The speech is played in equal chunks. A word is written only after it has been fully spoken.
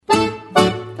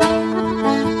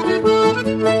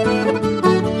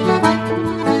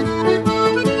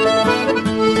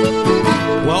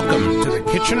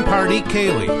Party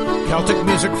Ceilidh, Celtic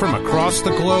music from across the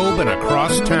globe and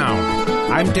across town.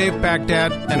 I'm Dave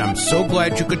Baghdad, and I'm so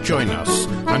glad you could join us.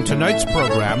 On tonight's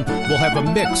program, we'll have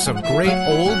a mix of great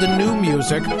old and new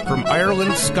music from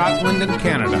Ireland, Scotland, and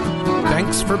Canada.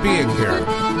 Thanks for being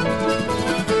here.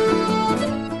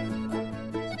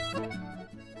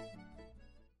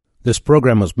 This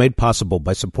program was made possible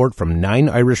by support from 9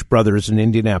 Irish Brothers in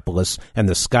Indianapolis and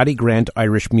the Scotty Grant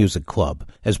Irish Music Club,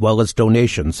 as well as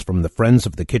donations from the Friends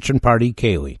of the Kitchen Party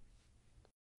Ceilidh.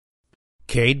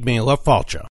 Céad Míle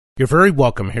Fáilte. You're very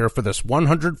welcome here for this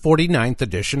 149th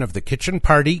edition of the Kitchen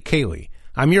Party Ceilidh.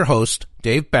 I'm your host,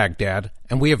 Dave Baghdad,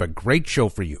 and we have a great show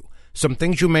for you. Some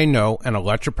things you may know and a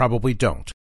lot you probably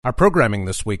don't. Our programming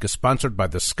this week is sponsored by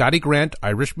the Scotty Grant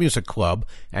Irish Music Club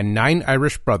and 9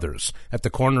 Irish Brothers at the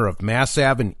corner of Mass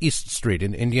Ave and East Street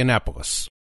in Indianapolis.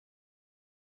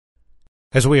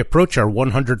 As we approach our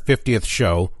 150th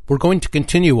show, we're going to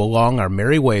continue along our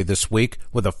merry way this week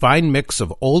with a fine mix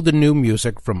of old and new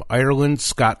music from Ireland,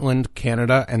 Scotland,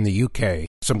 Canada, and the UK,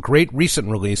 some great recent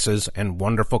releases, and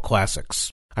wonderful classics.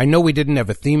 I know we didn't have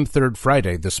a theme third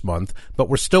Friday this month, but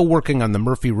we're still working on the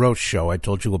Murphy Roast show I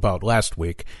told you about last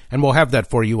week, and we'll have that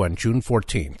for you on June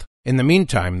 14th. In the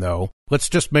meantime, though, let's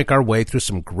just make our way through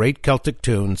some great Celtic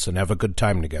tunes and have a good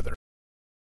time together.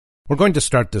 We're going to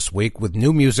start this week with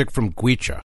new music from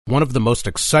Gwicha, one of the most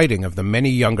exciting of the many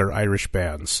younger Irish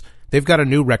bands. They've got a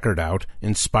new record out,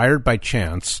 Inspired by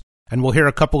Chance, and we'll hear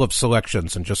a couple of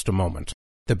selections in just a moment.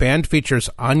 The band features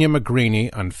Anya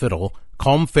McGreeny on fiddle,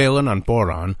 Colm Phelan on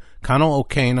bodhrán, Conal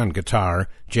O'Kane on guitar,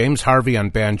 James Harvey on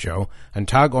banjo, and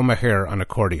Tadhg O'Maher on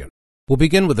accordion. We'll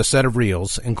begin with a set of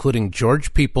reels, including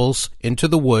George Peoples, Into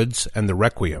the Woods, and The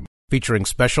Requiem, featuring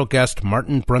special guest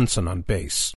Martin Brunson on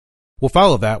bass. We'll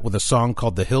follow that with a song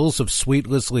called The Hills of Sweet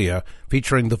Lislia,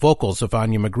 featuring the vocals of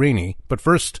Anya McGreeny. But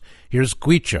first, here's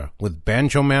Gwicha with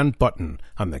Banjo Man Button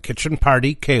on the Kitchen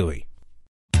Party Ceilidh.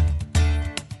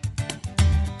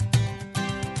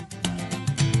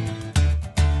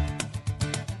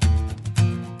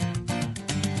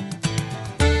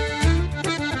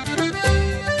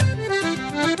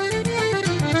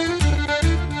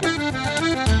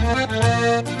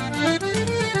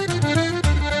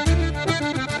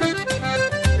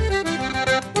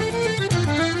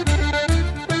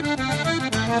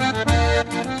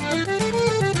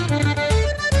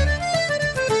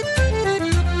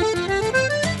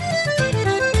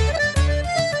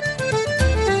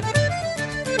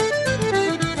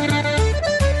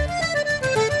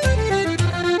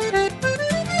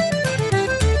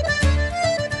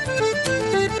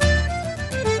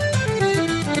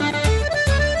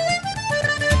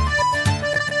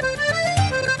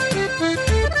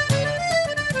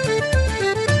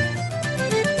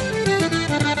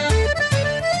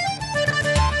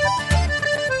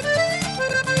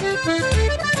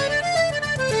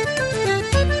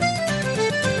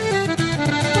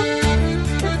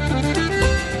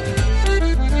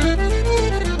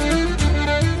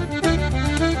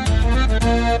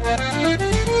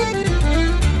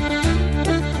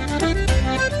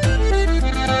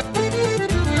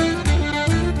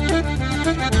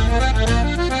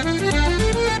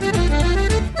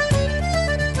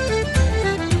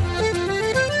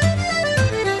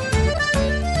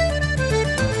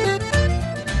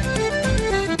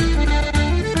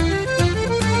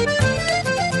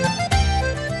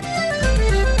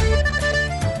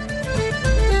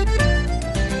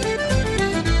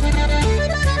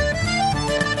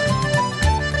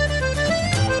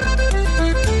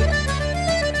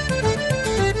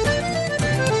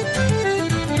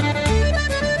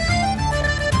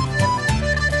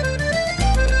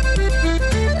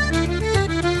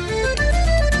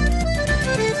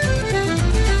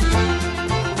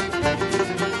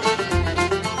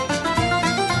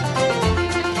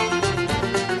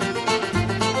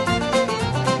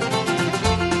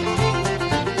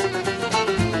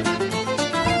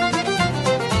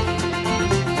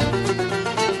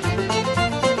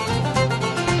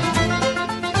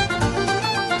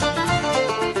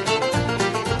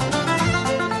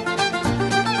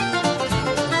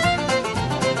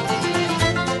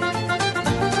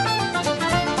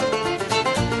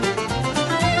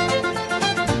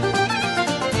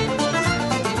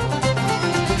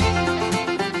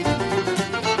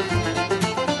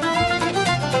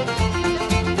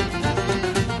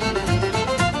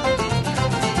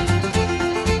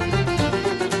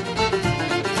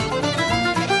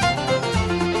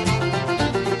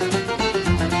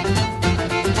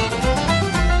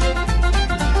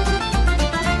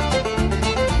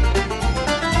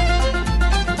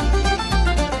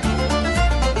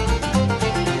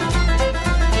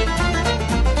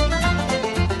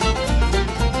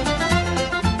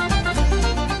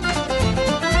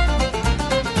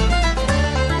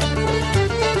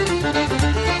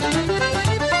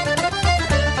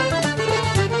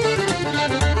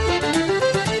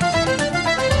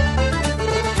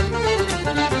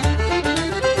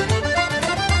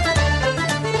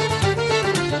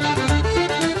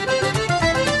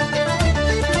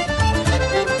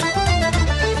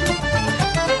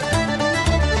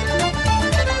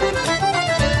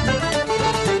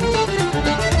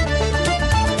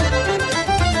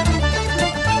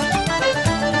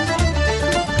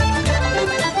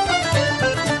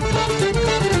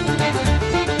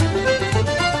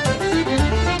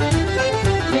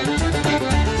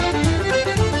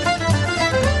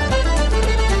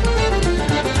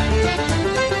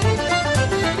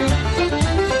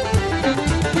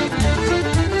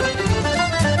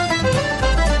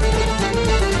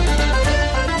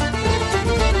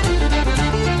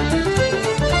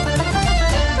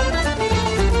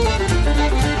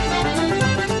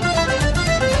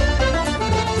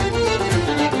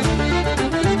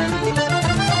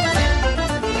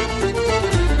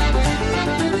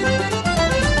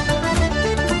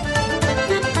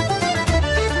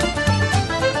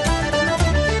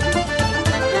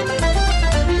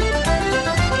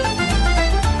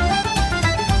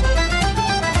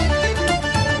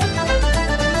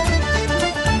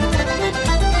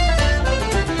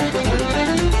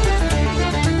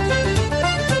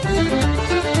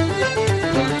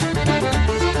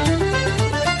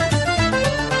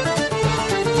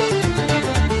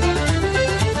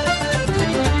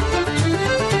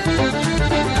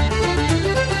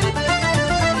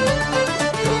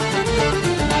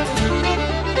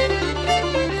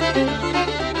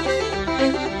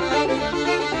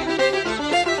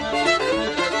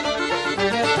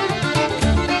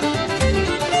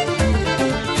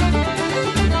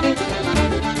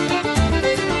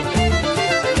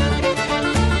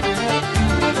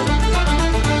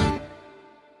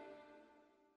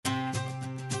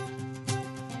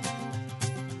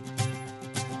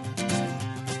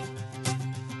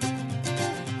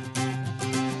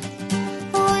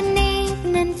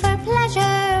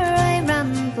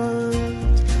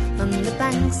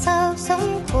 banks of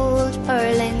some cold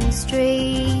purling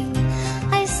stream,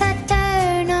 I sat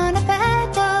down on a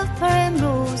bed of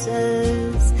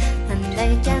primroses, and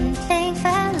I gently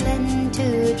fell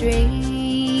into a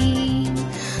dream.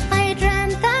 I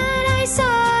dreamt that I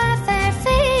saw a fair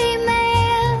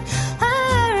female,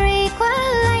 her equal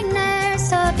I ne'er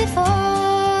saw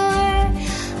before,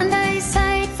 and I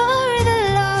sighed for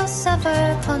the loss of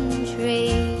her country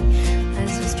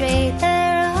as we strayed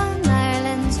there on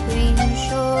Ireland's green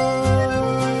shore.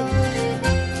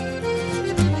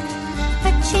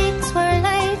 Her cheeks were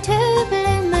like two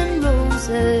blooming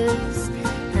roses,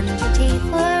 and her teeth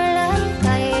were like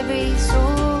ivory so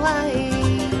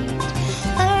white.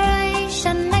 Her eyes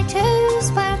shone like two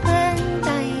sparkling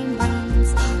diamonds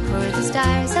for the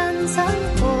stars on some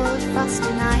cold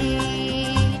frosty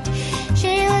night.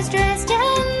 She was dressed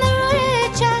in the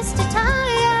richest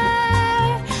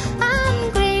attire,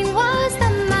 and green was the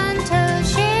mantle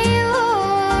she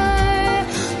wore,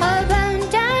 all bound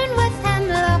down with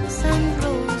hemlocks and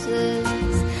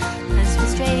roses, as we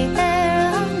strayed there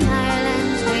on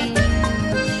Ireland's green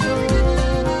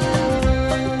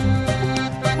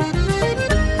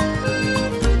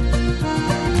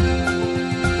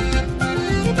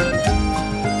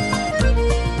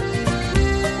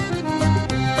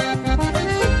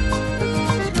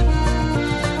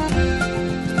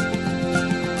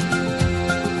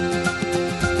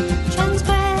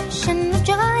transgression of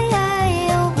joy I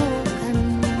awoken,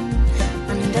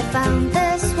 and I found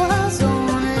this was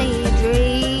only a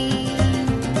dream.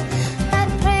 That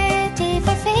pretty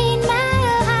fair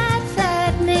female had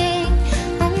fled me,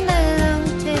 and I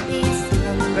longed to be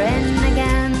slumbering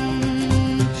again.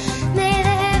 May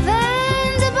the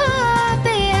heavens above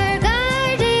be her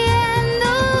guardian,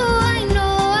 though I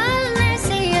know I'll ne'er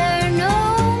see her no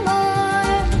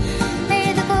more. May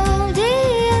the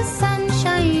goldiest sun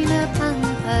shine upon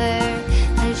her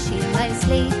as she lies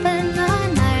sleeping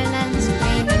on Ireland's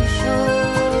green shore.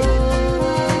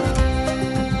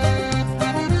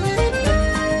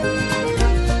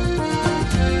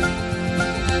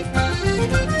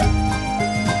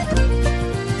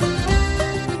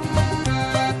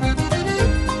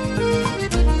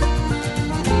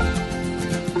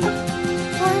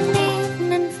 One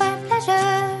evening for pleasure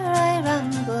I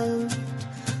rambled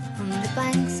on the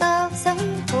banks of some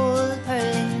cold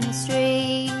purling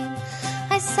stream.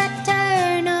 I sat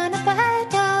down on a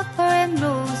bed of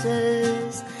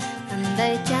primroses, and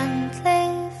I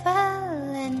gently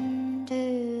fell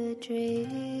into a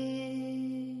dream.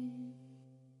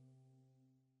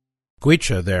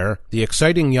 Gwecha there, the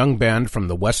exciting young band from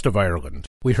the west of Ireland.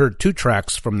 We heard two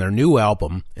tracks from their new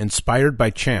album, Inspired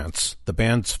by Chance, the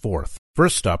band's fourth.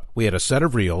 First up, we had a set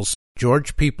of reels,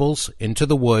 George Peoples' Into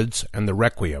the Woods and the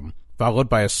Requiem, followed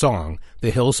by a song,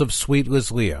 The Hills of Sweet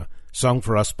Lislia, sung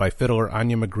for us by fiddler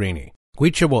Anya Magrini.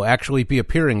 Gwecha will actually be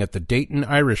appearing at the Dayton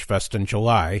Irish Fest in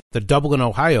July, the Dublin,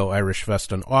 Ohio Irish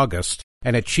Fest in August,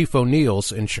 and at Chief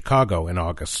O'Neill's in Chicago in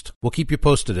August. We'll keep you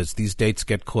posted as these dates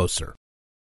get closer.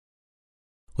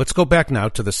 Let's go back now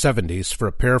to the 70s for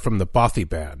a pair from the Bothy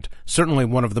Band, certainly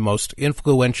one of the most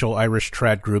influential Irish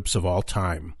trad groups of all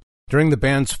time. During the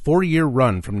band's 4-year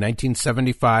run from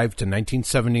 1975 to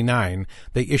 1979,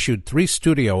 they issued 3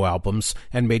 studio albums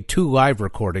and made 2 live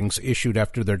recordings issued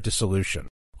after their dissolution.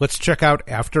 Let's check out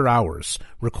After Hours,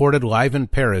 recorded live in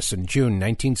Paris in June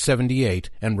 1978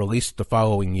 and released the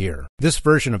following year. This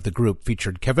version of the group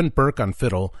featured Kevin Burke on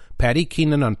fiddle, Paddy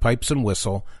Keenan on pipes and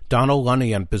whistle, Donald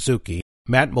Lunny on bouzouki,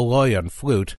 Matt Malloy on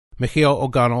flute, Michael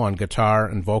O'Connell on guitar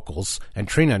and vocals, and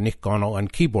Trina Nick-Connell on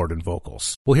keyboard and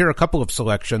vocals. We'll hear a couple of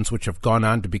selections which have gone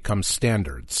on to become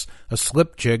standards, a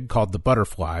slip jig called The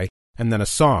Butterfly, and then a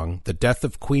song, The Death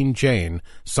of Queen Jane,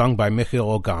 sung by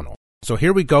Michael O'Connell. So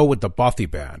here we go with the Bothy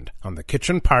Band on the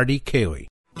Kitchen Party Ceilidh.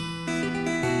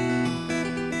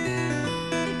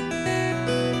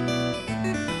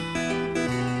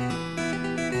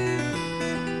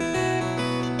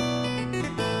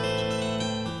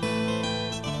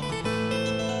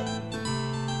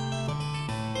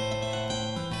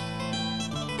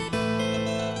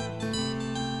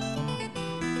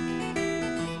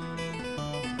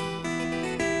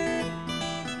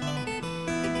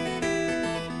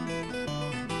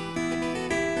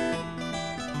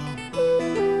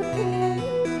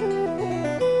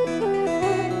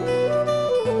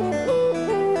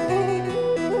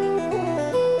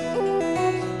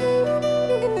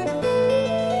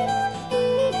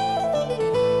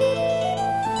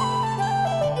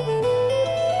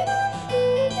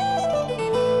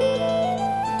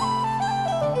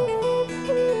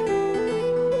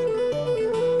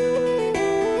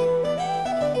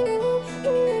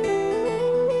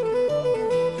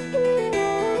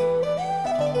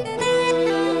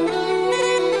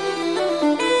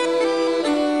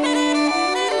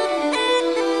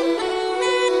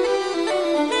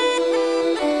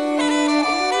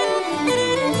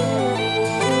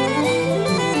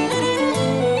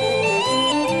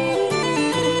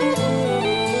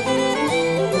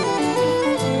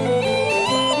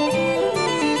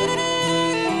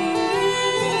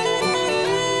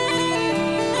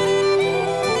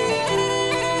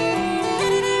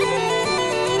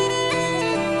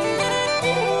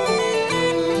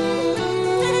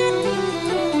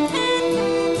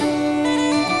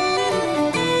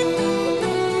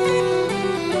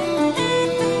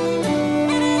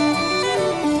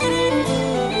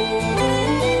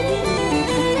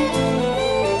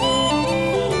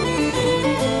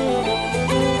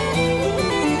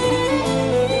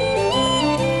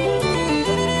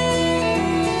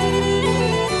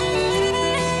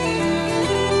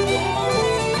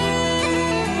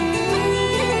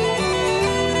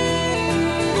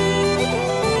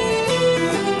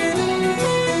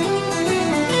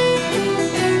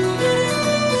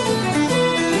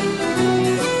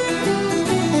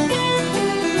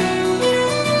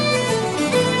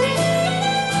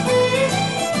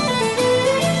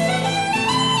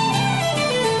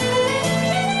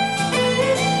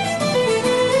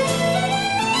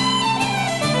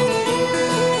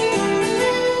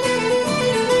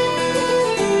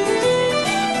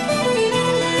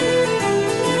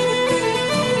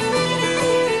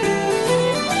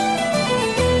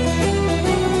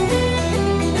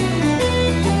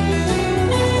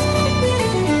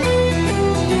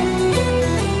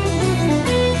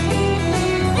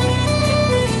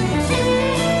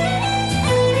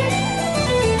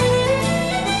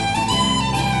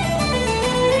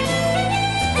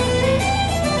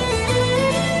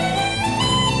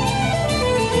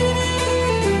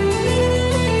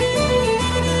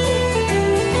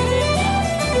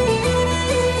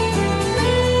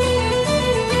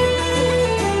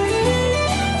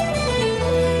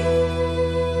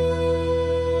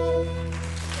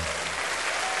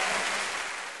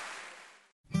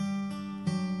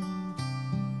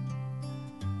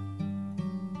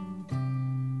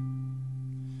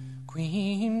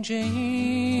 Queen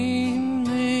Jane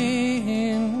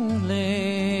lay in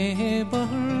labour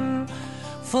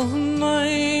full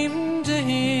 9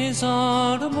 days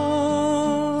or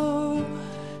more,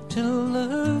 till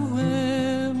the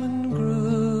women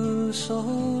grew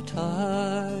so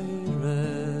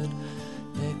tired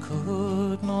they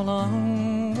could no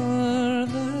longer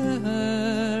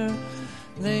bear.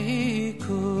 They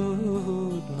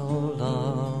could no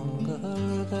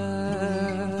longer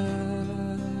bear.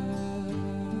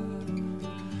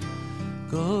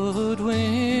 Good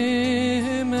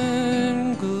women,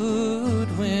 good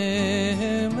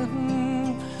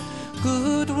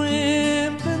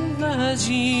women as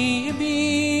ye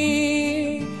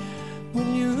be,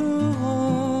 will you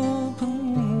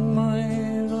open my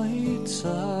right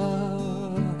side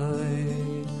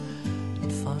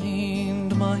and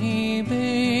find my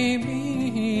baby,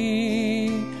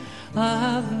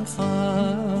 and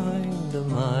find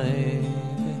my baby.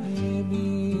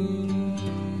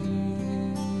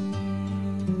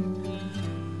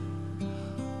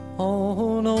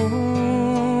 Oh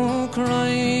no,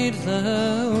 cried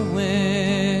the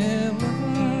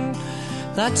women,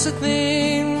 that's a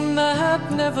thing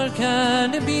that never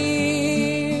can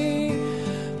be.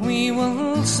 We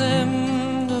will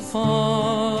send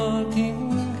for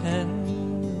King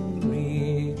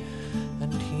Henry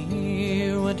and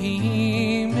hear what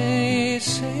he may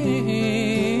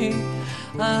say,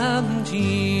 and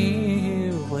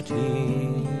hear what he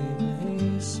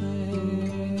may say.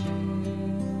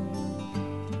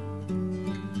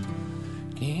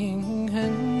 King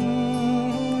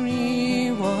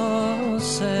Henry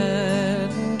was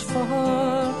sent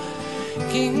for,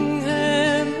 King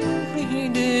Henry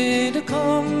did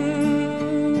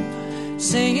come,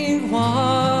 saying,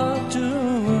 what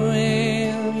do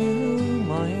ail you,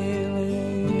 my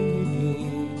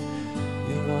lady?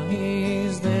 Your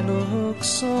eyes, they look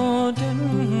so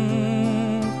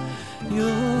dim,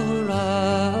 your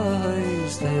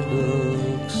eyes, they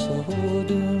look so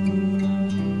dim.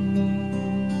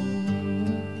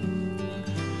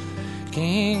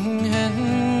 King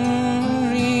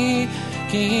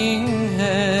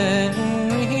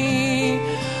Henry,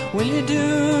 will you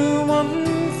do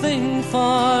one thing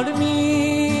for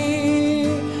me?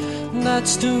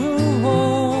 That's to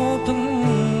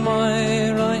open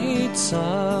my right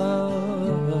side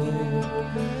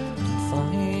and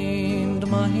find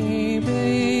my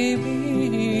baby,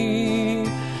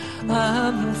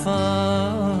 and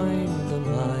find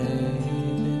my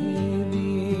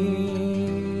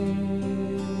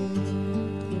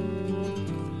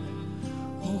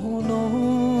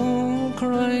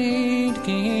cried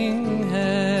King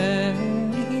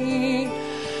Henry,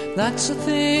 that's a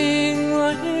thing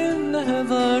I'll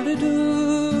never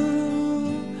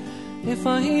do. If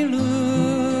I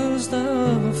lose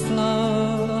the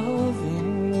flower of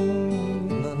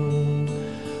England,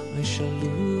 I shall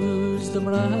lose the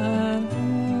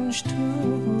branch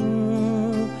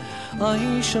too.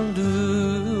 I shall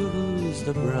lose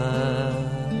the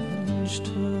branch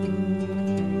too.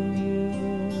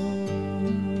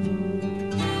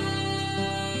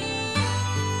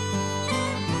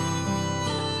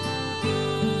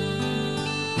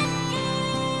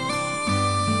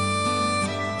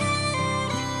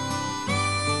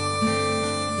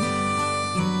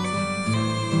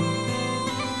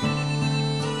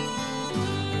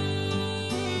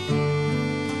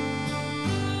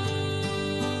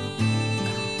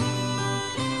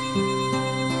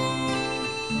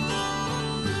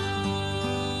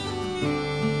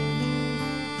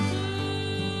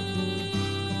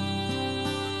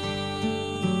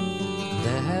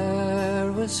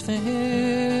 Was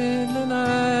Finn and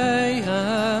I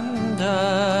am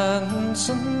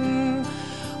dancing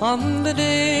on the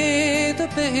day the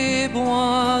babe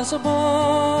was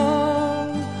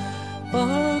born,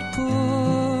 but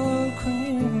poor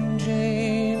Queen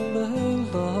Jane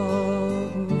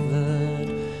beloved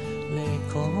lay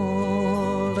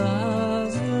cold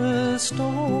as a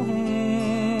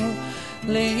stone,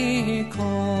 lay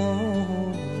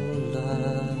cold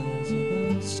as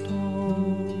a stone.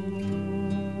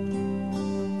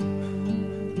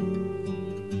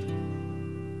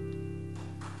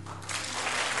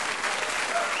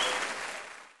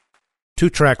 Two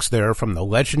tracks there from the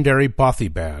legendary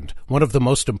Bothy Band, one of the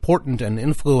most important and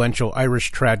influential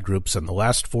Irish trad groups in the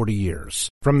last 40 years.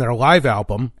 From their live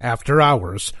album, After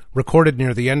Hours, recorded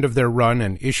near the end of their run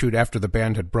and issued after the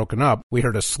band had broken up, we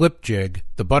heard a slip jig,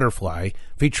 The Butterfly,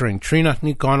 featuring Trina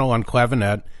Ní Dhomhnaill on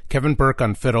clavinet, Kevin Burke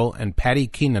on fiddle, and Paddy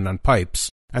Keenan on pipes,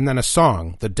 and then a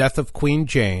song, The Death of Queen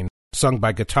Jane, sung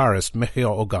by guitarist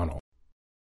Michael O'Connell.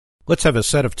 Let's have a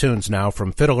set of tunes now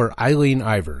from fiddler Eileen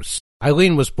Ivers.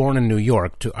 Eileen was born in New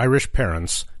York to Irish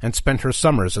parents and spent her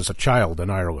summers as a child in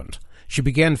Ireland. She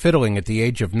began fiddling at the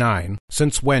age of 9,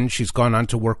 since when she's gone on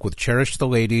to work with Cherish the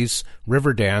Ladies,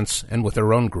 Riverdance, and with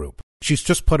her own group. She's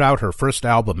just put out her first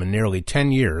album in nearly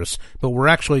 10 years, but we're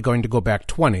actually going to go back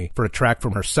 20 for a track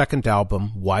from her second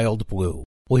album, Wild Blue.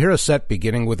 We'll hear a set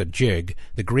beginning with a jig,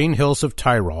 The Green Hills of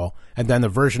Tyrol, and then the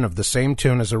version of the same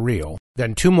tune as a reel,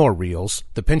 then 2 more reels,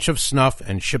 The Pinch of Snuff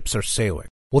and Ships Are Sailing.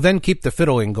 We'll then keep the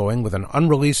fiddling going with an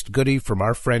unreleased goodie from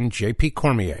our friend J.P.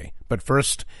 Cormier. But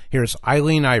first, here's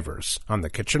Eileen Ivers on the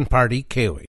Kitchen Party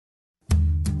Ceilidh.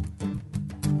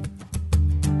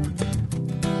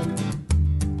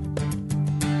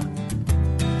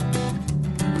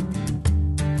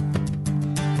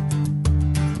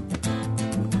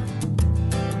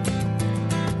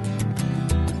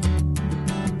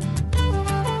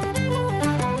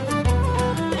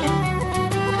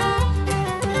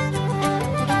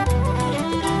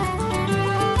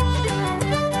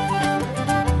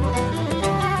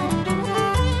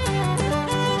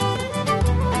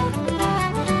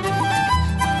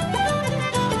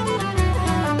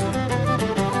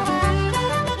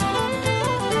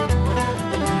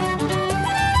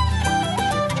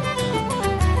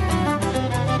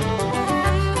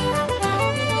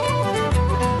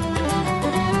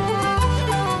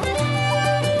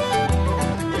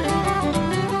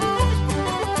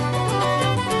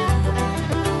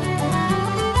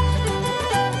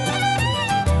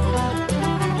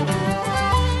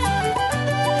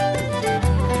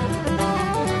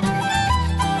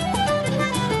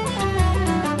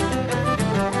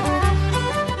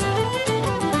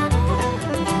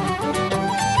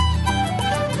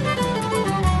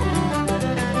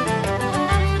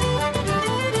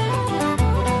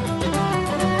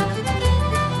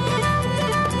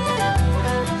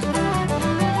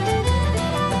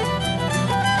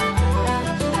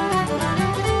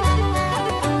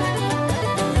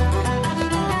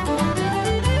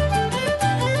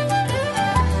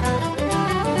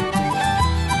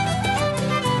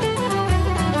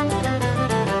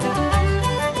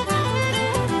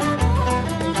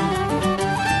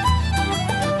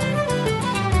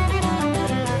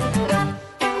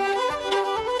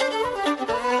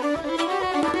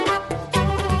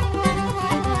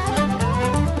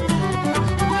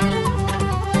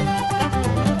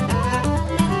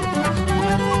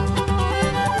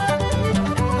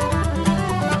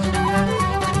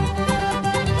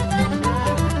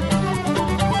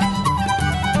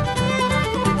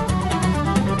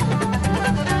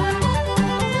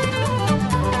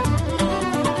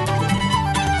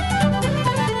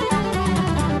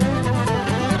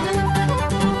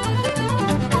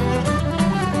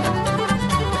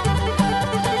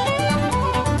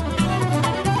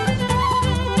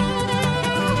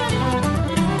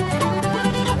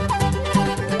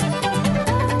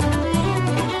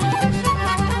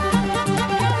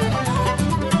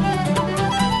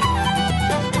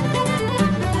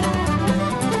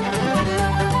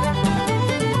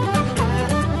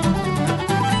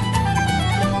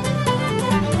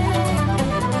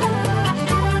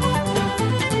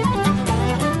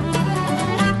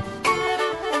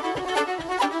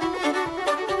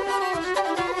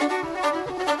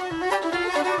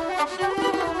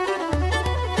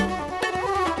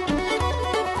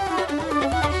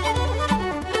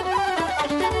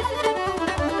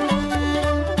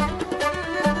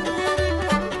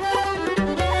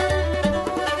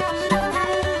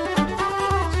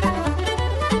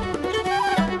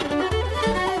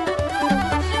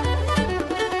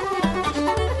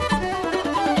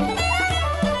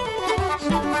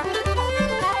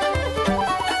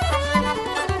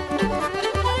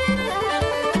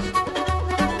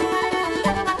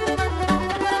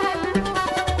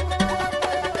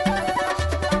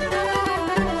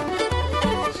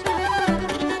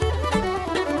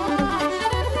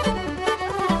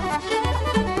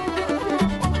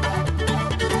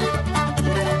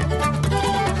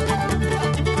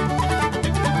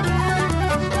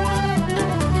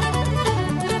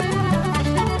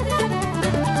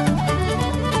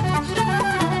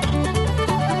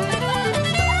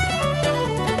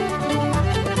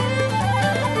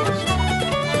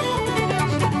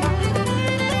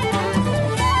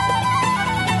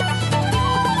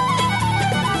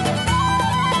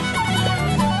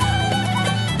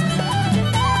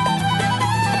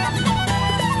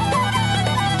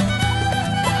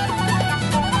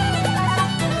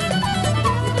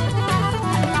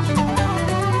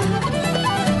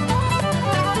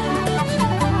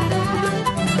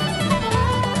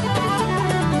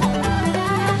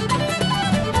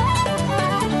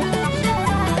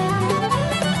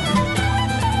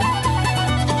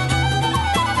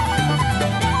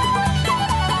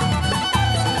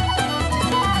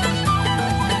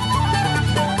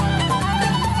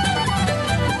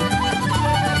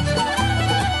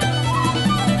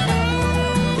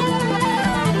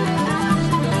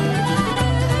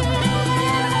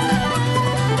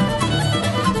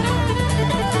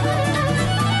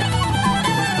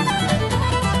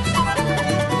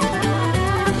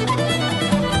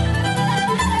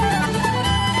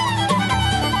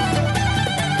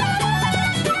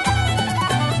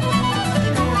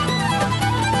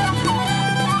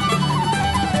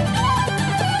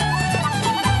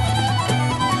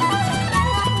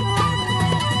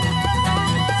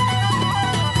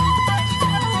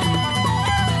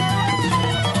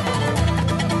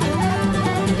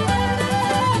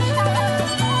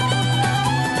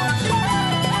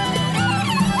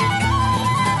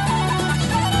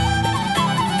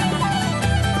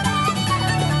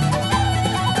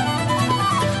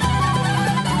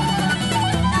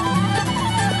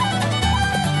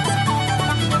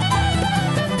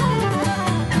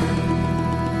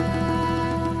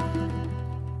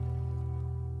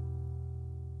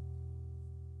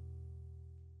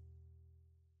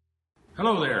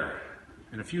 Hello there.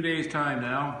 In a few days' time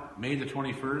now, May the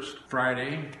 21st,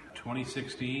 Friday,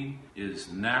 2016, is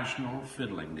National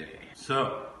Fiddling Day.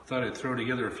 So, thought I'd throw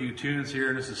together a few tunes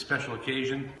here. This is a special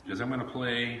occasion because I'm going to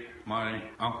play my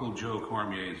Uncle Joe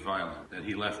Cormier's violin that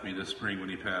he left me this spring when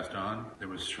he passed on. There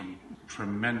was some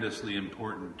tremendously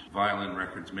important violin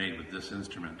records made with this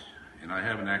instrument, and I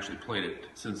haven't actually played it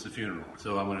since the funeral.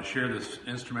 So I'm going to share this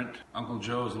instrument, Uncle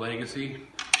Joe's legacy,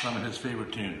 some of his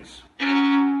favorite tunes.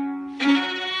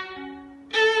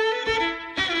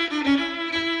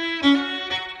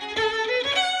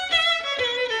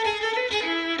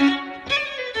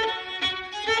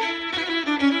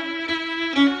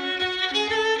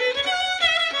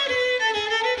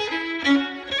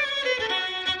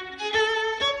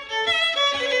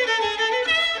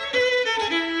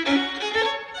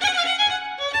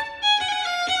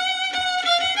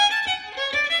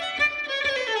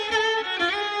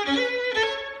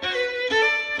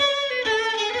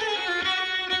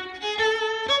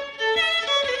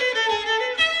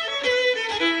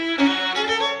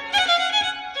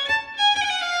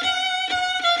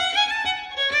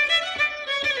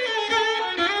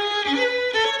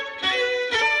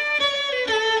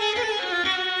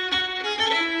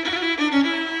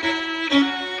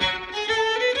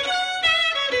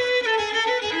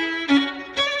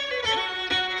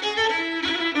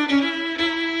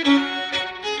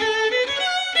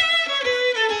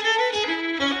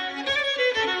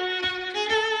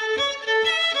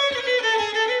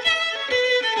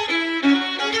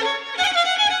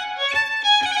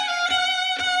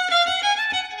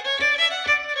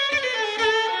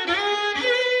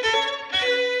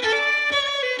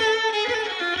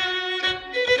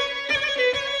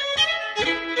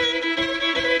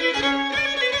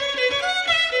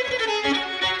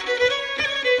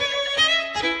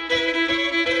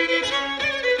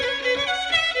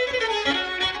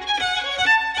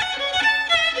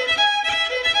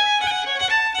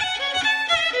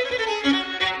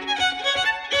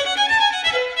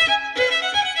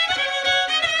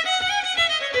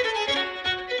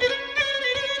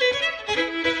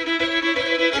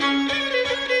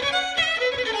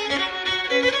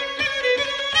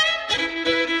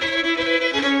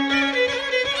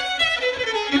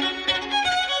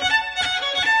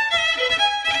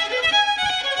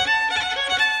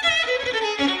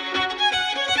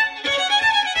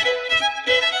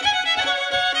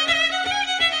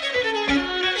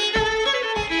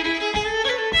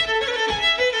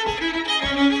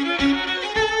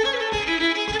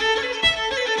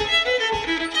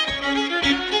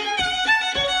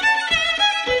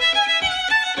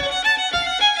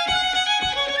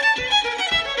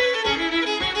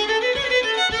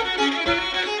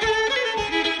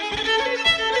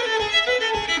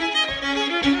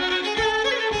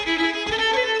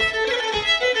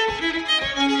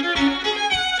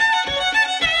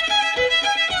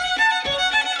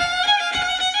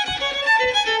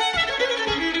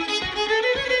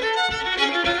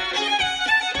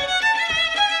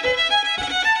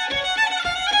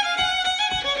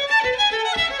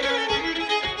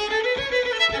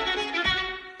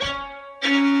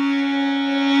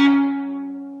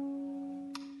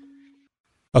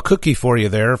 A cookie for you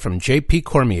there from J.P.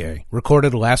 Cormier,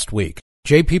 recorded last week.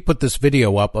 J.P. put this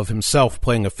video up of himself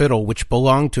playing a fiddle which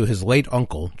belonged to his late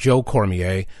uncle, Joe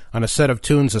Cormier, on a set of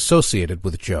tunes associated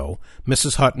with Joe,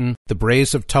 Mrs. Hutton, The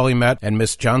Braes of Tullymet, and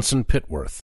Miss Johnson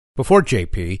Pitworth. Before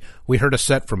J.P., we heard a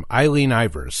set from Eileen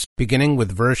Ivers, beginning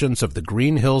with versions of The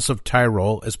Green Hills of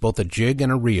Tyrol as both a jig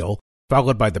and a reel,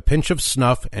 followed by The Pinch of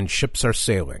Snuff and Ships Are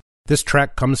Sailing. This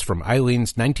track comes from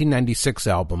Eileen's 1996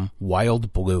 album,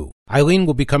 Wild Blue. Eileen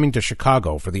will be coming to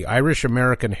Chicago for the Irish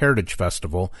American Heritage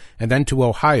Festival and then to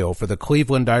Ohio for the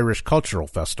Cleveland Irish Cultural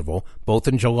Festival, both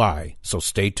in July, so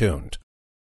stay tuned.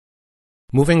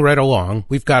 Moving right along,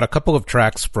 we've got a couple of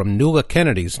tracks from Nuala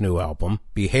Kennedy's new album,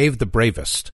 Behave the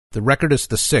Bravest. The record is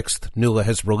the sixth Nuala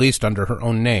has released under her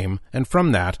own name, and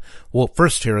from that, we'll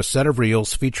first hear a set of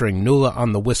reels featuring Nuala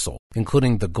on the whistle,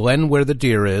 including The Glen Where the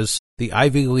Deer Is, The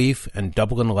Ivy Leaf, and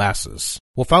Dublin Lasses.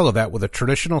 We'll follow that with a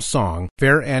traditional song,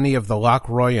 Fair Annie of the Loch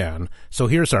Royan, so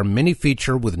here's our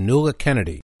mini-feature with Nuala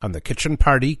Kennedy on the Kitchen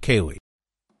Party, Ceilidh.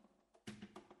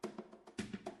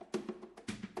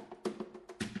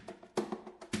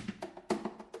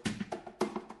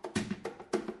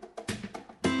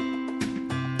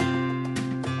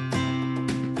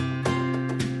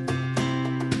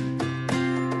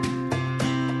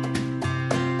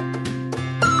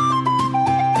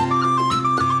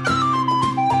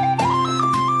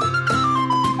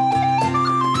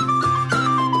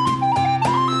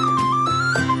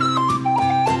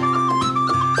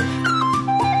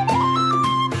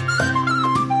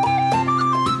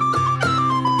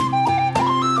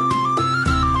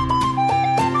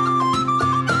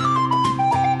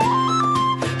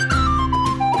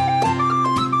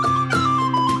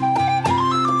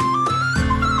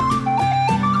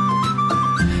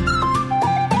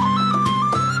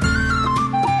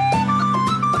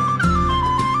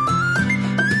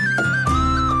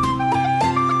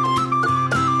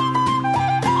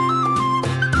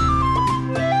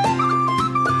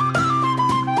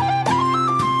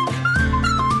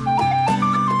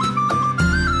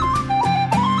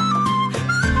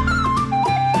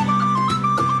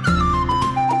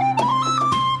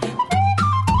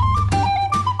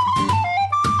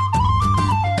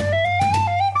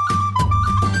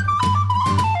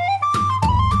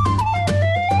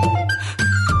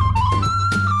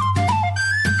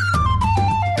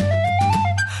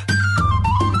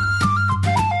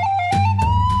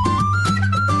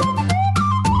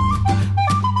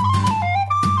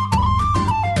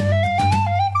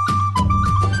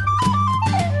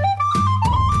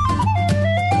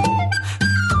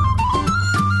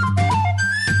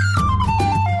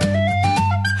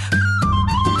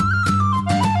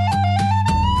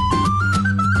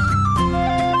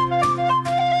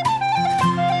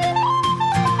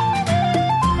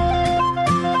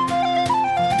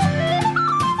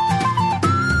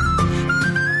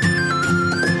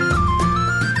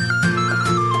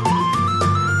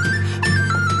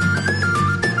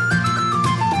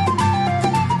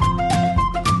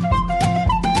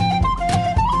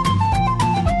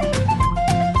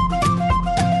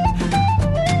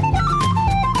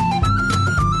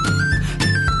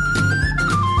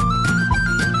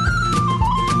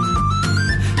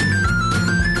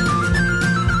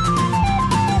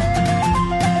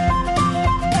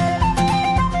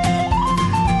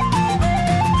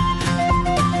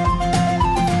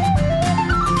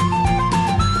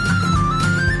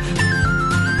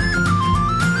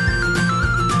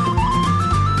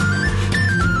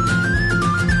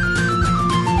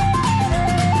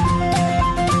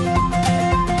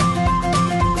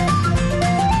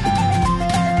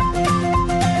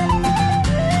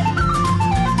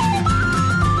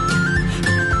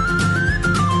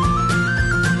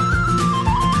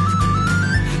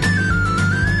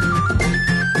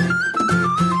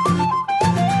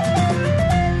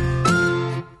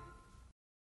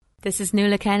 This is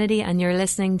Nuala Kennedy and you're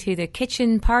listening to the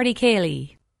Kitchen Party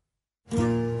Ceilidh.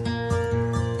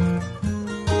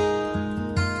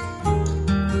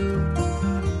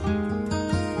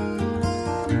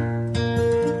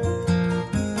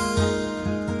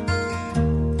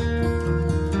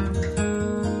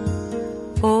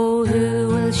 Oh, who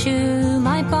will shoe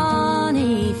my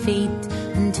bonny feet,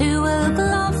 and who will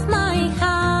glove my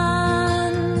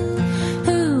hand?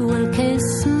 Who will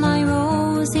kiss my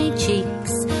rosy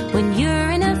cheeks when you're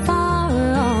in a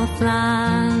far-off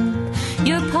land?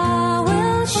 Your pa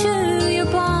will shoe your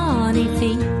bonny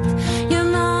feet, your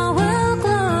ma will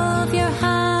glove your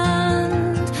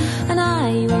hand, and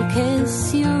I will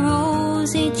kiss your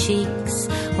rosy cheeks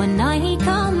when I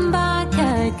come back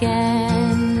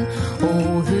again.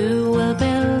 Oh, who will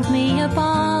build me a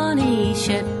bonny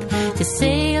ship to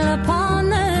sail upon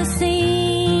the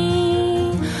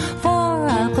sea? For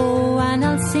I'll go and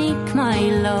I'll seek my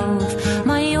love,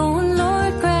 my own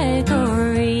Lord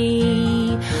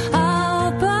Gregory.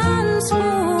 Up and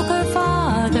spoke her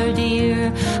father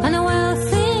dear, and a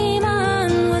wealthy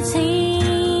man was he.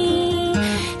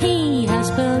 He has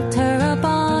built her a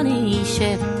bonny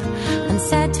ship and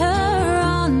set her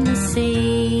on the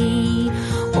sea.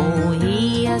 Oh,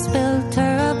 he has built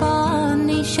her a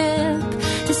bonny ship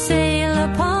to sail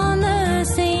upon the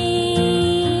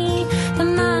sea. The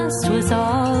mast was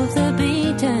of the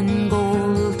beaten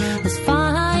gold, as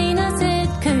fine as it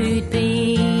could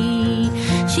be.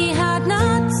 She had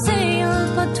not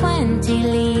sailed but 20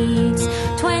 leagues,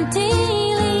 20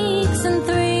 leagues and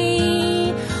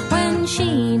 3, when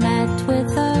she met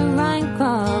with a rank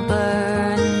robber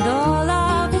and all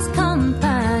of his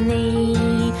company.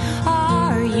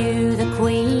 Are you the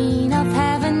Queen of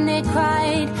Heaven, they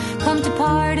cried, come to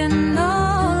pardon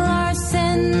all our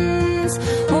sins?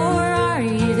 Or are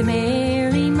you the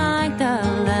Mary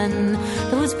Magdalene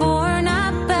that was born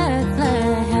at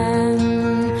Bethlehem?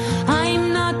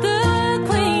 I'm not the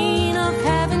Queen of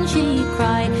Heaven, she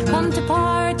cried, come to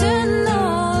pardon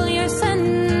all your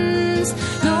sins.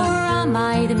 Nor am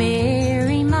I the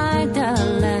Mary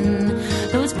Magdalene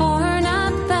that was born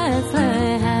at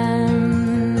Bethlehem,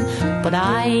 but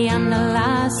I am the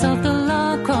lass of the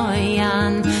Loch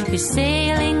Royan, who's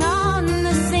sailing on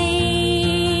the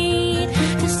sea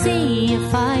to see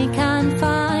if I can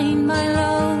find my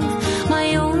love,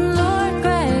 my own Lord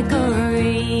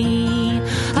Gregory.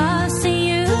 I'll see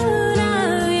you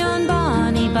now, yon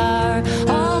bonny bar,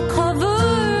 all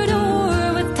covered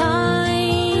o'er with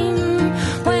thyme.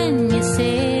 When you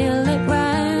sail it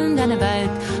round and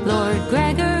about, Lord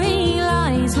Gregory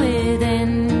lies within.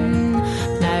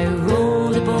 Now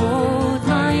row the boat,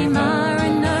 my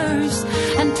mariners,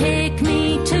 and take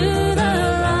me to the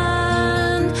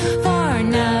land. For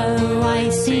now I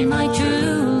see my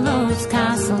true love's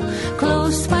castle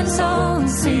close by the salt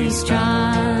sea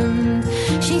strand.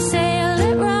 She sailed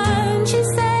it round, she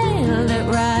sailed it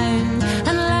round,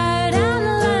 and loud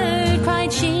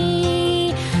cried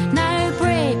she, now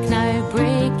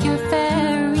break your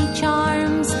fairy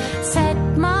charms, set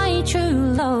my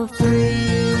true love free.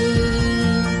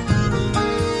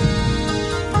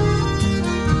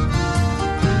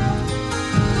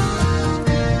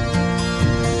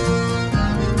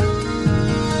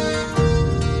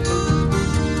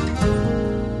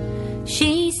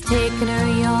 She's taken her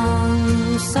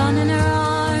young son in her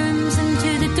arms, and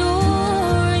to the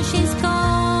door she's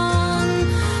gone.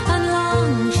 And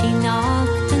long she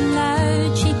knocked and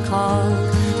loud she called,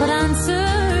 but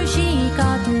answer she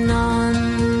got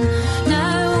none.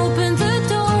 Now open the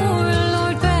door,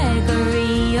 Lord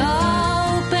Gregory,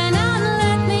 open and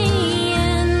let me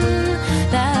in.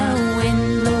 The wind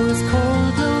blows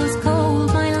cold,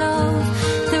 my love,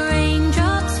 the rain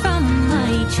drops from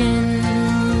my chin.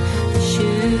 The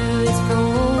shoe is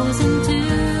frozen to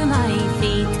my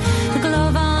feet, the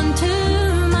glove onto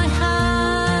my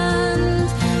hand.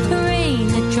 The rain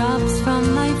that drops from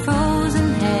my frozen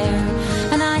hair,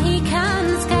 and I can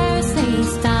scarcely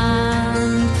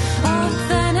stand. Up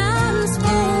then and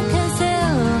spoke his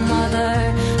ill mother,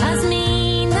 as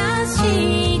mean as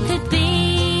she could be.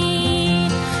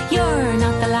 You're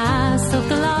not the lass of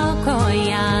the Loch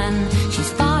Royan,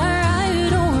 she's far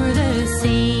out o'er the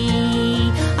sea.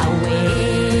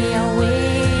 Away, away,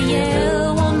 you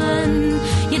ill woman,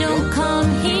 you don't come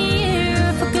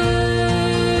here for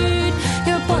good.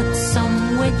 You're but some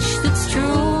witch that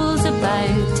strolls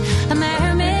about, a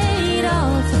mermaid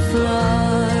of the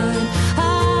flood.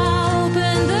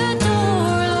 Open the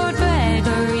door, Lord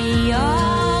Gregory,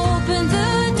 open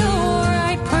the door,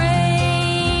 I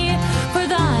pray. For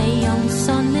thy young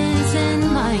son is in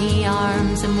my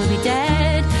arms, and will be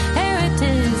dead ere it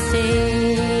is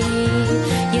day.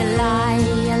 You lie,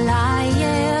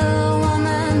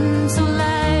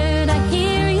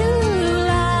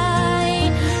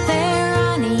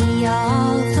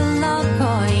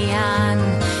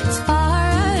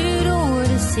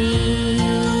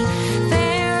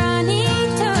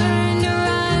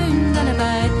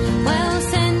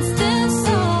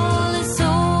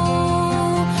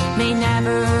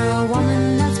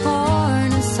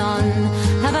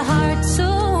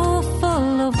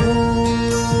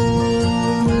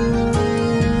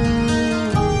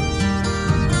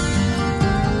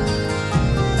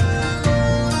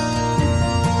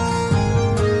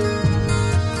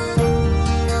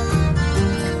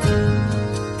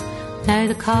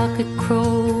 the cock had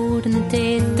crowed and the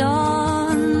day had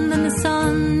dawned and the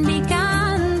sun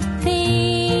began to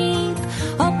peep.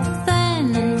 Up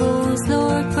then and rose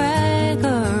Lord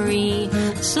Gregory,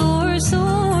 sore,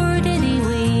 sore did he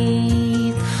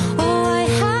weep. Oh, I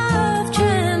have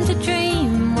dreamt a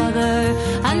dream, mother,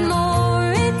 and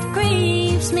more it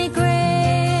grieves me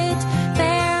great.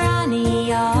 Fair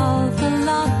Annie of the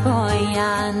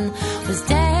Lochroyan was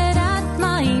dead at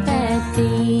my bed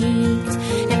feet.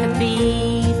 If it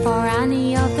be for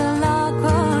Annie of the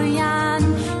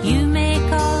Lochroyan, you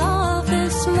make all of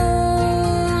this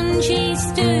moan. She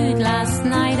stood last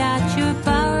night at your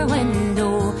bower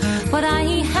window, but I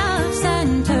have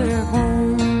sent her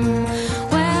home.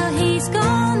 Well, he's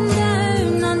gone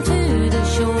down onto the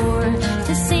shore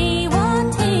to see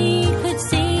what he could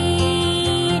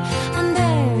see, and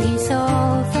there he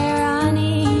saw fair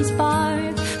Annie's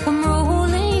bark come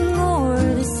rolling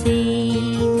o'er the sea.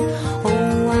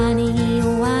 Oh Annie,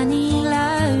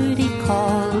 loud he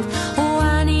called, oh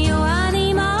Annie,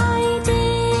 my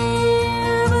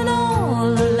dear, but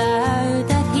all aloud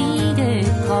that he did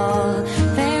call,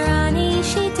 fair Annie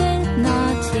she did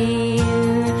not hear.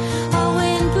 A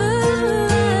wind blew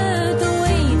out, the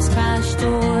waves crashed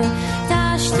o'er,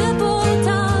 dashed the boat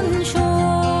on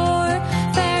shore.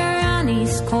 Fair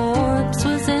Annie's corpse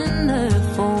was in the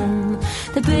foam,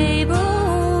 the babe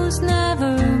rose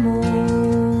nevermore.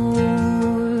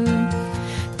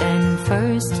 Then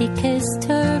first he kissed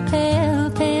her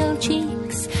pale, pale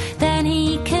cheeks, then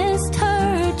he kissed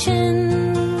her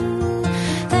chin,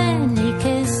 then he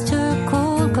kissed her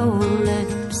cold, cold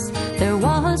lips, there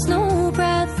was no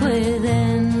breath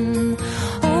within.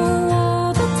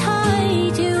 Oh,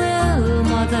 betide you ill,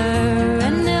 mother,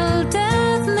 and ill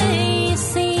death may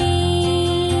see.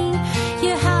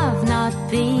 You have not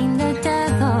been the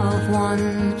death of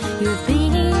one, you've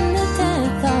been the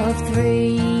death of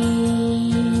three.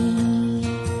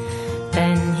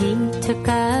 Then he took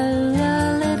out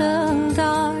a little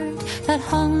dart that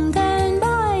hung down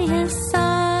by his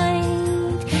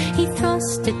side. He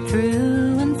thrust it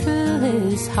through and through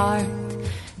his heart.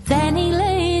 Then he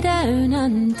lay down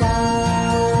and died.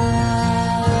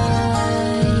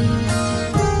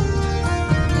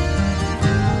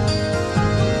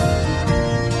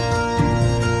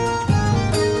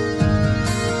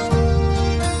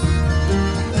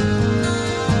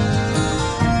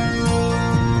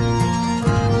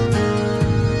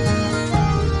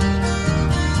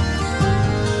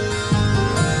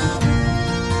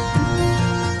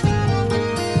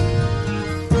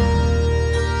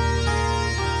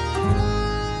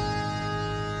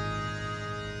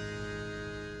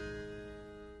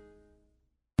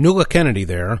 Nuala Kennedy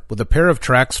there, with a pair of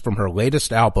tracks from her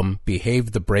latest album,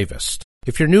 Behave the Bravest.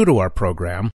 If you're new to our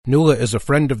program, Nuala is a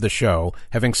friend of the show,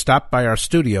 having stopped by our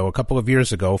studio a couple of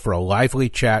years ago for a lively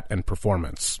chat and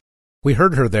performance. We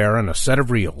heard her there on a set of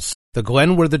reels, The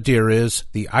Glen Where the Deer Is,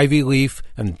 The Ivy Leaf,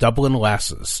 and Dublin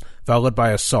Lasses, followed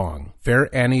by a song, Fair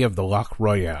Annie of the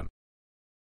Lochroyan.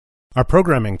 Our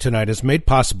programming tonight is made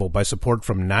possible by support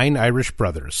from Nine Irish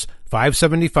Brothers,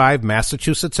 575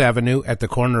 Massachusetts Avenue at the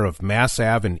corner of Mass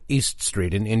Ave and East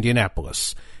Street in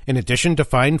Indianapolis. In addition to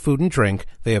fine food and drink,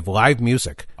 they have live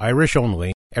music, Irish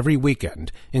only, every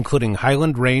weekend, including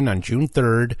Highland Rain on June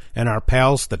 3rd and our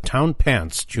pals the Town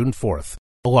Pants June 4th,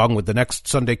 along with the next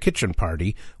Sunday kitchen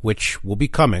party, which will be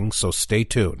coming, so stay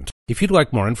tuned. If you'd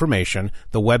like more information,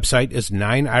 the website is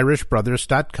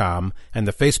nineirishbrothers.com and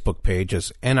the Facebook page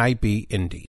is NIB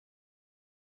Indie.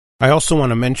 I also want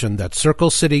to mention that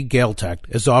Circle City Gaeltech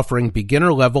is offering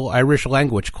beginner-level Irish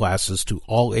language classes to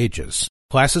all ages.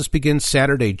 Classes begin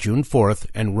Saturday, June 4th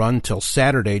and run till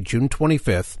Saturday, June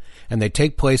 25th, and they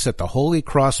take place at the Holy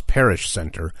Cross Parish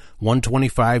Center,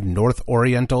 125 North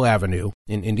Oriental Avenue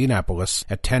in Indianapolis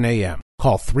at 10 a.m.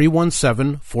 Call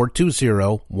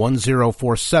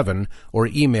 317-420-1047 or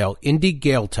email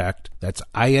indiegaeltech, that's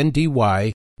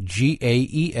INDYGAELTACHT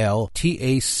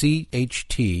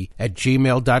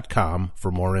 @gmail.com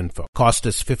for more info. Cost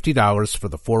is $50 for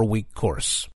the 4-week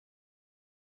course.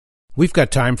 We've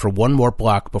got time for one more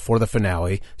block before the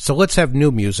finale, so let's have new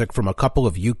music from a couple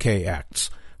of UK acts.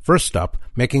 First up,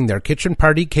 making their Kitchen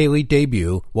Party Ceilidh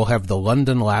debut, we'll have the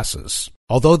London Lasses.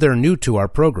 Although they're new to our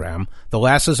program, the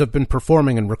Lasses have been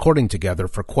performing and recording together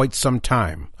for quite some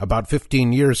time, about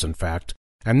 15 years in fact,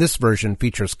 and this version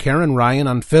features Karen Ryan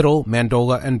on fiddle,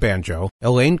 mandola, and banjo,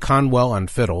 Elaine Conwell on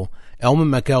fiddle, Elma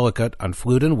McElligott on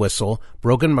flute and whistle,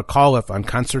 Brogan McAuliffe on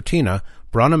concertina,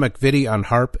 Bronagh McVitie on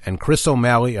harp, and Chris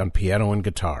O'Malley on piano and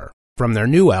guitar. From their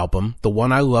new album, The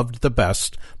One I Loved the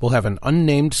Best, we'll have an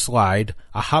unnamed slide,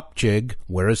 a hop jig,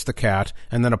 Where is the Cat,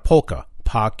 and then a polka,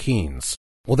 Pa Keen's.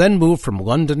 We'll then move from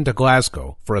London to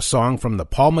Glasgow for a song from the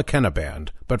Paul McKenna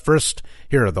Band, but first,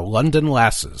 here are the London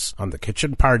Lasses on the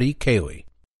Kitchen Party Ceilidh.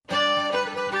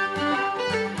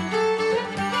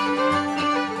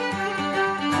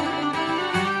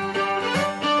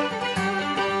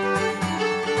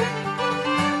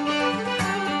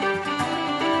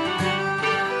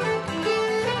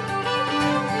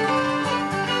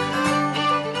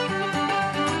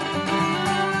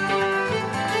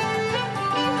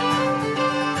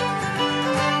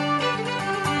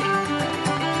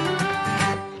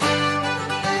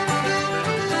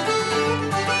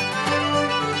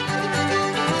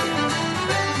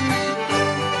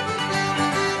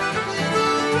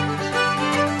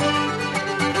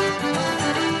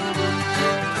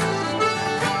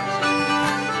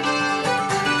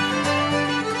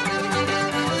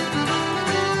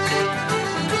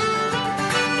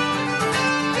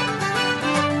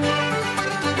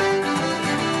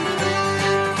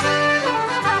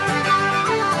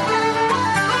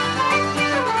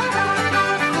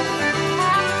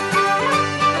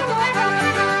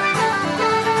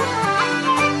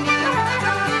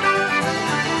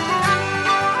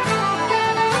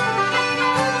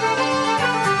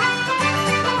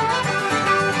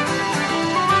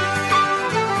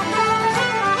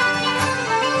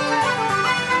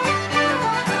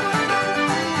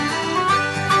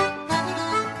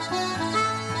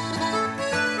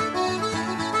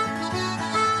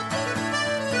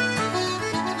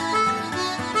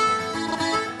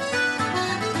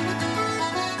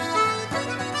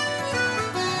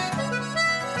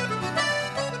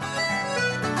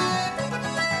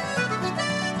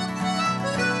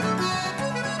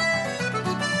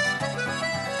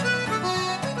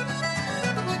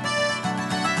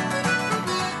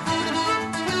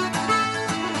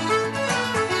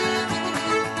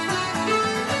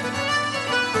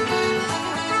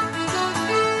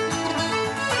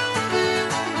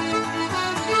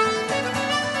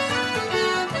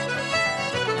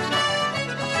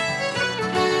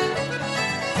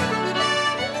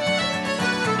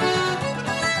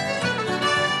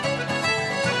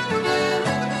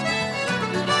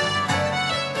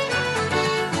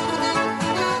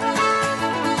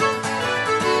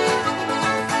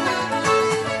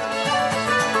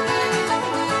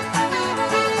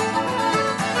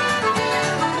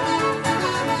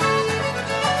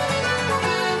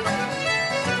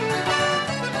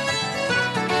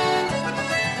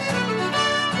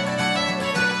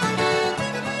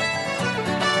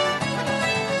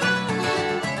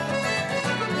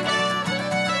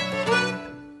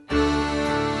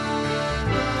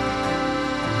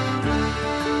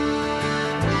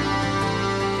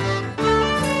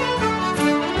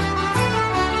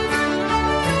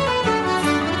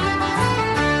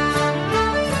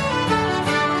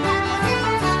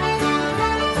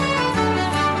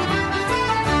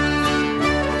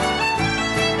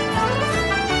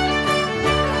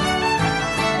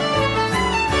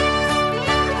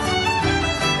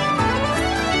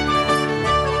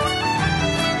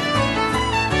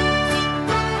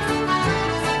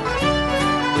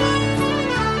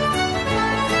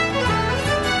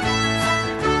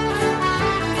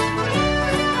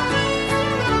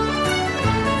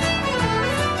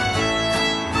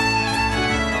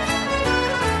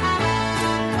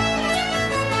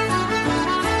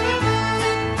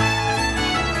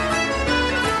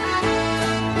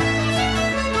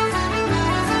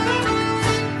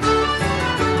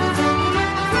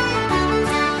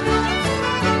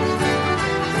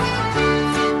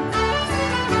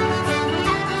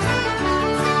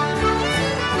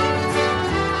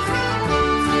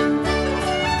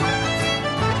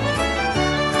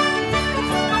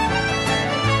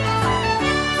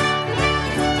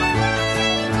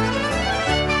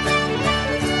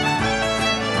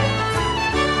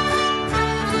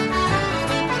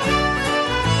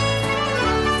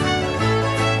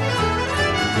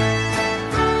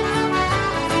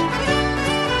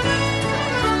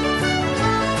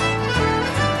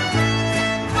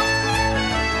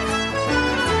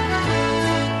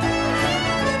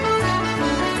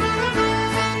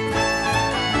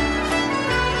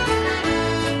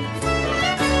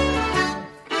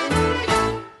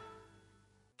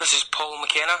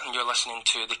 and you're listening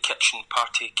to The Kitchen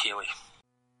Party Ceilidh.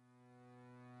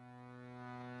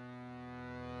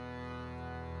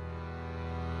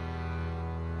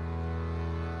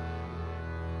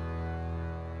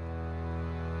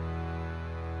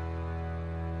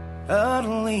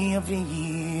 Early every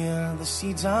year the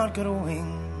seeds are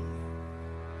growing,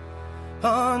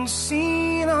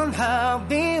 unseen on how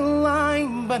they lie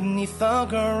beneath the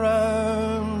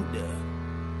ground.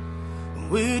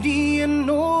 Would you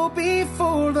know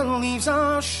before the leaves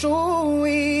are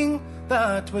showing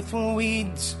that with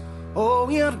weeds all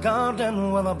your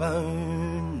garden will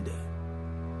abound?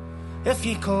 If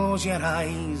you close your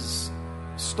eyes,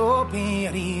 stop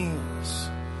your ears,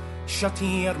 shut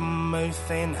your mouth,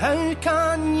 then how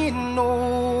can you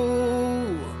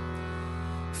know?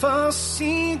 For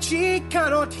seeds ye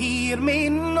cannot hear may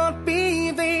not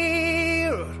be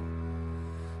there,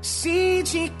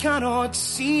 seeds ye cannot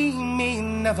see may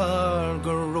never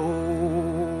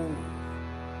grow.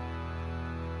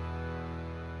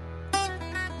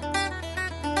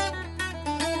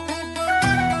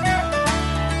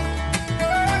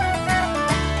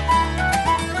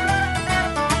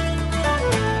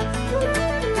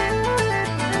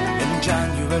 In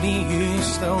January you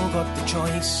still got the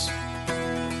choice.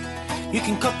 You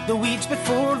can cut the weeds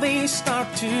before they start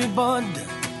to bud.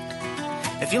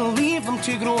 If you leave them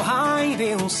to grow high,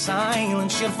 they'll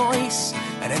silence your voice,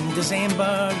 and in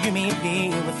December you may pay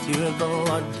with your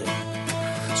blood.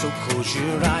 So close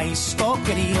your eyes, stop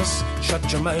your ears,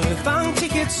 shut your mouth and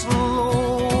take it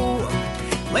slow.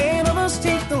 Let others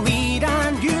take the lead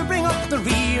and you bring up the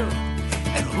rear,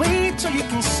 and wait till you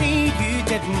can see you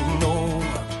didn't know.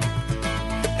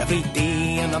 Every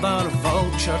day another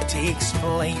vulture takes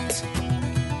flight.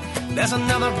 There's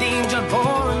another danger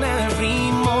born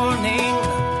every morning.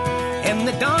 In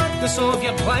the darkness of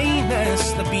your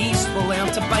blindness, the beast will learn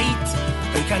to bite.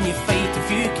 How can you fight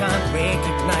if you can't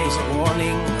recognize a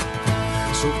warning?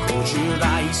 So close your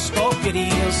eyes, stop your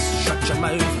ears, shut your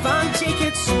mouth and take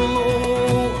it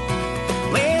slow.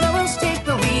 Let others take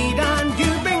the lead and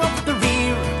you bring up the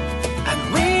rear,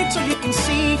 and wait till you can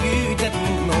see you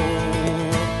didn't know.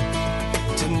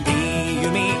 Today you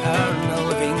may earn a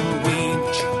living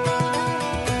wage,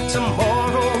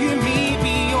 tomorrow you may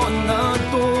be on the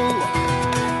dole.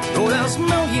 Though there's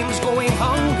millions going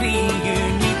hungry, you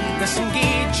needn't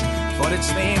disengage, for it's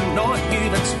them, not you,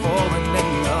 that's fallen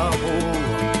in the hole.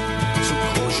 So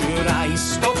close your eyes,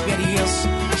 stop your ears,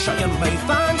 shut your mouth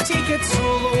and take it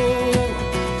slow.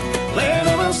 Let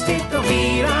others take the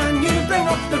lead and you bring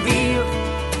up the rear,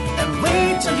 and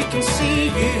wait till you can see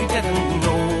you didn't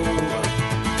know.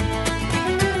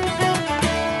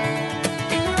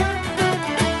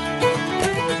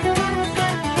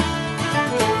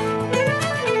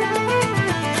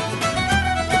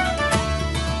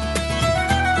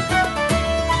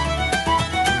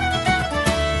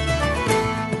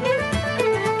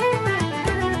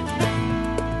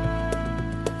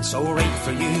 It's alright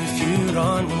for you if you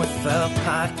run with the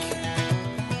pack.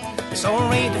 It's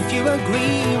alright if you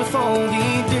agree with all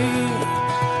they do.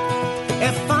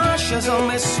 If fascism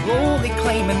is slowly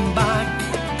climbing back,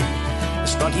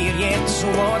 it's not here yet, so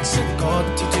what's it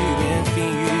got to do with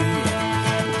you?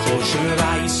 Close your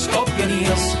eyes, stop your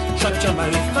ears, shut your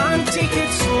mouth and take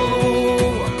it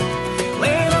slow.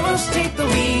 Let others take the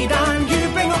lead and you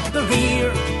bring up the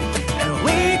rear, and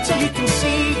wait till you can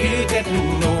see you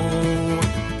didn't know.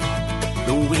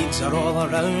 The weeds are all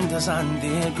around us and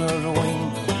they're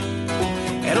growing.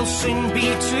 It'll soon be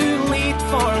too late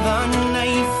for the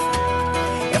knife.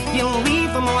 If you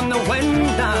leave them on the wind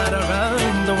that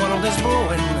around the world is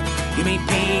blowing, you may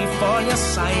pay for your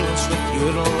silence with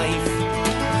your life.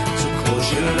 So close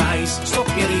your eyes, stop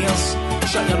your ears,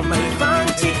 shut your mouth and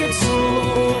take it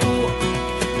slow.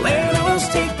 Let others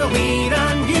take the lead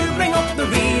and you bring up the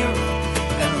rear,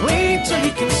 and wait till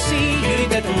you can see you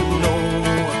didn't know.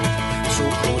 So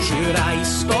close your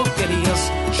eyes, stop your ears,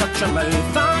 shut your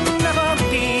mouth and never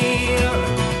fear.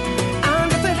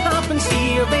 And if it happens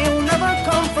here, they'll never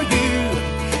come for you,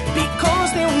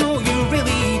 because they'll know you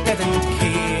really didn't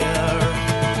care.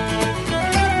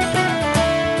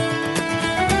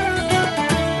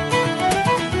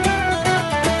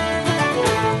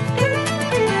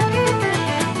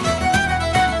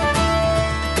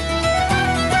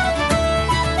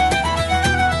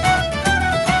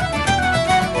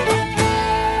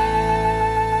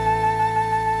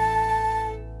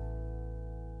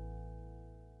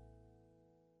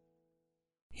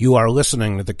 You are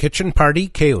listening to the Kitchen Party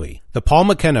Ceilidh, the Paul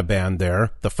McKenna Band there,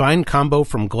 the fine combo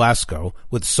from Glasgow,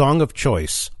 with Song of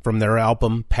Choice from their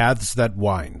album Paths That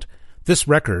Wind. This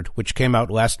record, which came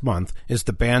out last month, is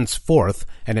the band's fourth,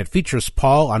 and it features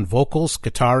Paul on vocals,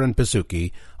 guitar, and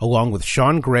bouzouki, along with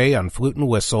Sean Gray on flute and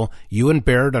whistle, Ewan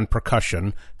Baird on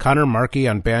percussion, Connor Markey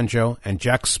on banjo, and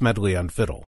Jack Smedley on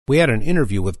fiddle. We had an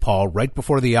interview with Paul right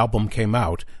before the album came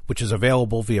out, which is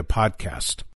available via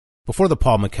podcast. Before the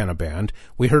Paul McKenna Band,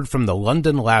 we heard from the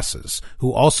London Lasses,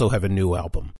 who also have a new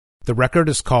album. The record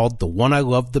is called The One I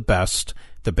Love the Best,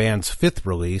 the band's fifth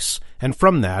release, and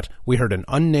from that we heard an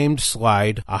unnamed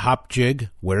slide, a hop jig,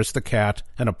 Where's the Cat,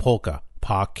 and a polka,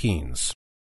 Pa Keynes.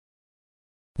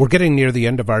 We're getting near the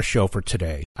end of our show for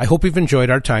today. I hope you've enjoyed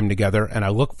our time together, and I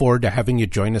look forward to having you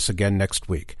join us again next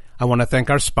week. I want to thank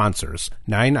our sponsors,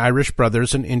 Nine Irish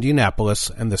Brothers in Indianapolis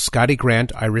and the Scotty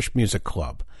Grant Irish Music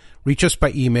Club. Reach us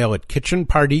by email at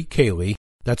kitchenpartyceilidh,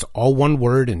 that's all one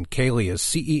word, and Ceilidh is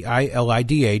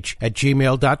CEILIDH,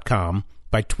 @gmail.com,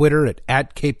 by Twitter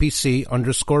at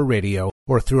KPC_radio,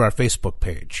 or through our Facebook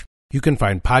page. You can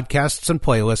find podcasts and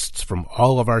playlists from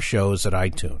all of our shows at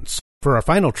iTunes. For our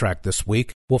final track this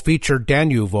week, we'll feature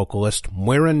Danu vocalist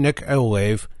Muireann Nic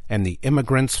Amhlaoibh and the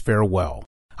Immigrants' Farewell.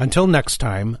 Until next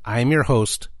time, I am your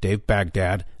host, Dave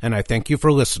Baghdad, and I thank you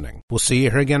for listening. We'll see you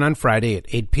here again on Friday at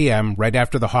 8 p.m. right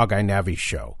after the Hog-Eye Navi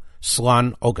show.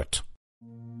 Slán Ogat.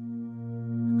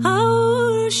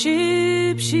 Our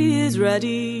ship, she is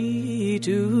ready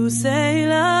to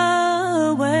sail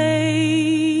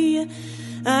away,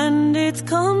 and it's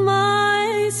come,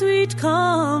 my sweet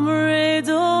comrades,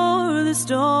 o'er the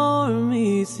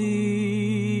stormy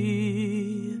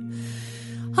sea.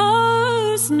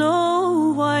 Our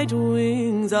snow-white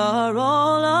wings are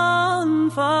all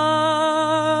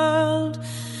unfurled,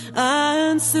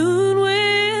 and soon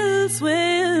we'll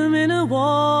swim in a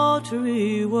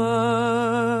watery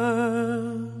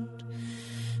world.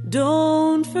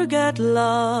 Don't forget,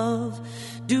 love,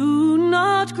 do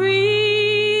not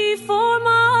grieve, for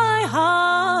my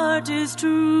heart is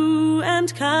true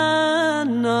and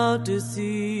cannot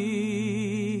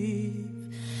deceive.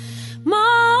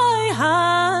 My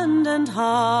hand and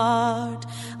heart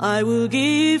I will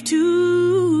give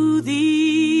to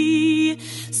thee,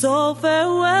 so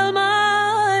farewell,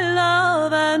 my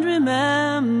love, and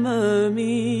remember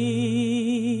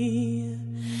me.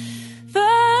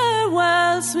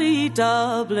 Farewell, sweet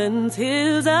Dublin's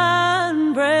hills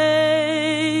and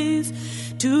braes,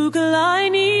 to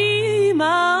Killiney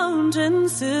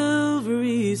mountains,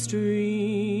 silvery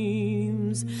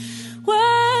streams,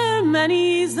 where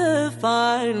many's the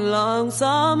fine long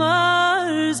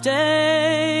summer's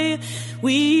day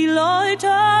we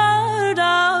loitered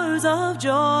hours of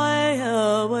joy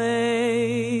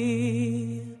away.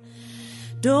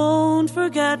 Don't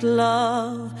forget,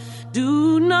 love,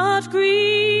 do not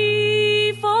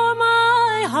grieve, for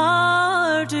my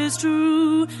heart is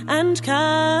true and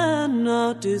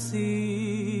cannot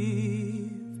deceive.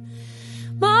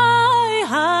 My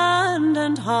hand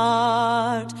and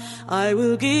heart I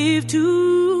will give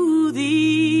to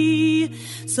thee,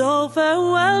 so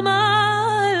farewell,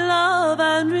 my love,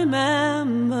 and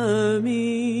remember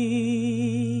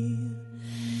me.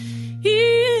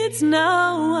 It's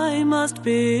now I must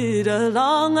bid a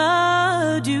long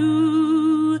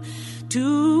adieu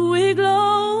to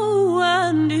Wicklow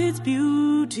and its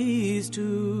beauties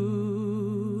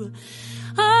too,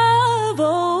 of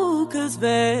Ochre's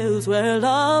vales where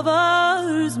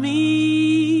lovers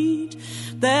meet,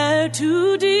 there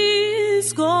to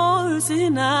discourse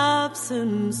in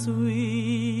absence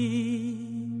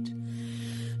sweet.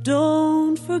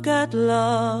 Don't forget,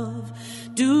 love,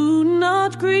 do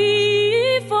not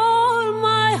grieve, for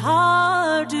my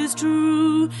heart is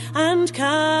true and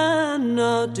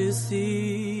cannot deceive.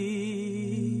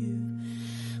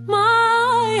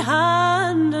 My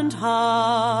hand and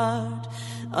heart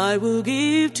I will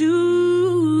give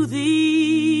to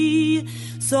thee,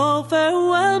 so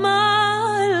farewell,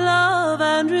 my love,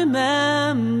 and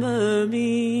remember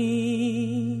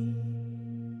me.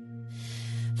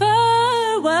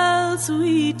 Farewell,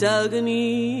 sweet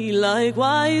Dalgany,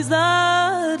 likewise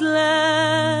that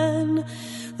glen,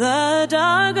 the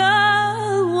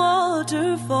Dargle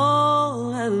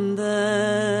waterfall, and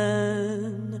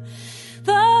then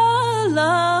the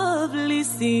lovely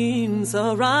scene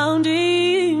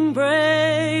surrounding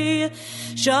Bray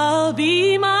shall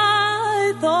be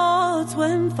my thoughts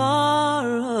when far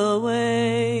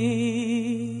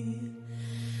away.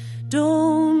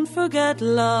 Don't forget,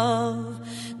 love,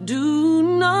 do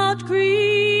not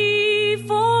grieve,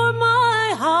 for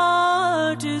my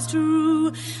heart is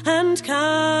true and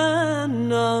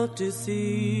cannot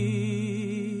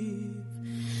deceive.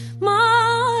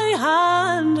 My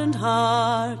hand and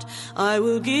heart I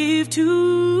will give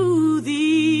to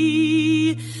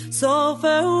thee, so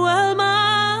farewell,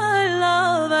 my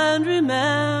love, and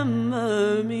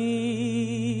remember me.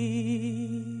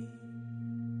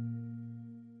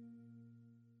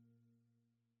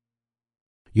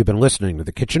 You've been listening to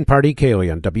the Kitchen Party Kaylee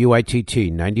on WITT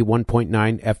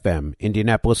 91.9 FM,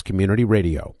 Indianapolis Community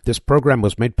Radio. This program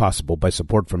was made possible by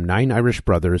support from Nine Irish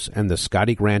Brothers and the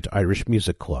Scotty Grant Irish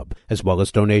Music Club, as well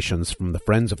as donations from the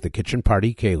Friends of the Kitchen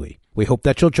Party Kaylee. We hope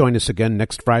that you'll join us again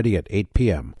next Friday at 8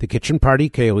 p.m. The Kitchen Party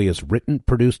Kaylee is written,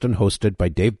 produced, and hosted by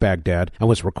Dave Baghdad and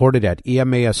was recorded at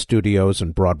EMAS Studios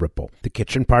in Broad Ripple. The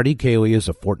Kitchen Party Kaylee is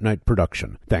a fortnight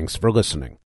production. Thanks for listening.